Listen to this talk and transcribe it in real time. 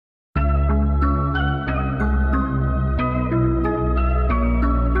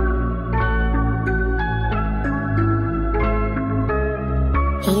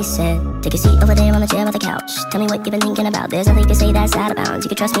he said, take a seat over there on the chair by the couch. Tell me what you've been thinking about. There's nothing to say that's out of bounds. You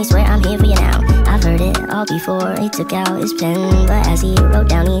can trust me, swear I'm here for you now. I've heard it all before. He took out his pen, but as he wrote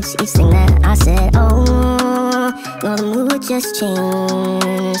down each thing that I said, oh, well, the mood just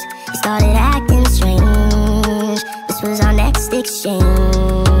changed. He started acting strange. This was our next exchange.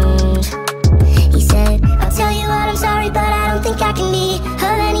 He said, I'll tell you what, I'm sorry, but I don't think I can be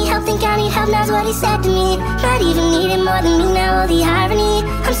of any help. Think I need help, now's what he said to me. Might even need it more than me now, all the irony.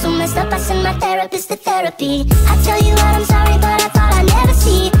 I'm so messed up, I send my therapist to therapy. I tell you what, I'm sorry, but I thought I'd never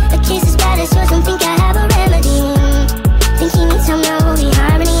see a case as bad as yours, don't think I have a remedy. Think he needs help now, all the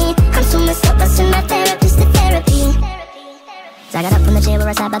harmony. I'm so messed up, I send my therapist to therapy. So I got up from the chair where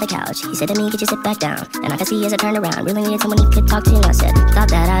I sat by the couch. He said to me, could you sit back down? And I could see as I turned around, really needed someone he could talk to. I said, thought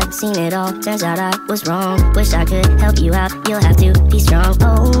that I'd seen it all. Turns out I was wrong. Wish I could help you out. You'll have to be strong.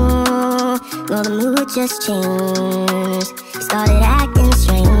 Oh, well, the mood just changed. He started acting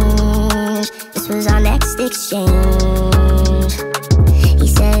strange. This was our next exchange. He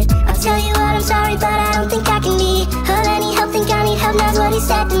said, I'll tell you what, I'm sorry, but I don't think I can be of any help. Think I need help, now's what he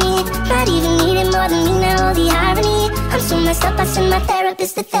said to me. Might even need it more than me now, all the irony. I'm so messed up, I send my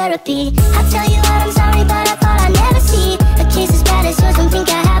therapist to therapy. I tell you what, I'm sorry, but I thought I'd never see a case as bad as yours, don't think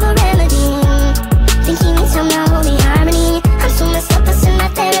I have a remedy. Think he needs some now, holy harmony. I'm so messed up, I send my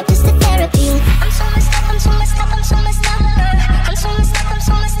therapist to therapy. I'm so messed up, I'm so messed up, I'm so messed up. I'm so messed up, I'm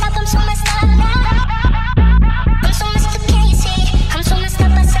so messed up, I'm so messed up. I'm so messed up, can you see? I'm so messed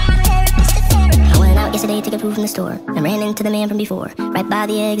up, I send my therapist to therapy. I went out yesterday to get food from the store and ran into the man from before, right by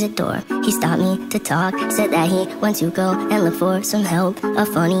the exit door. He stopped me to talk, said that he went to go and look for some help. A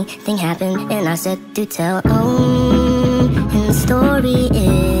funny thing happened and I said, do tell. Oh, and the story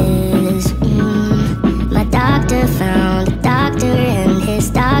is, my doctor found a doctor and his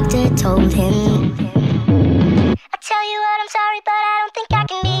doctor told him, I tell you what, I'm sorry, but I don't think I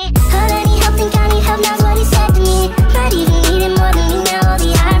can be of any help. Think I need help, now's what he said to me. Might even need it more than me now, all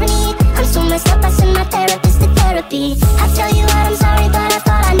the irony. I'm so messed up, I send my therapist to therapy. I tell you what, I'm sorry, but I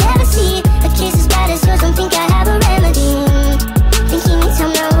thought I'd never see a case as bad as yours, don't think I have a remedy. Think he needs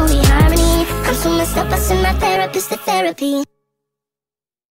help now, holy harmony. I'm so messed up, I send my therapist to therapy.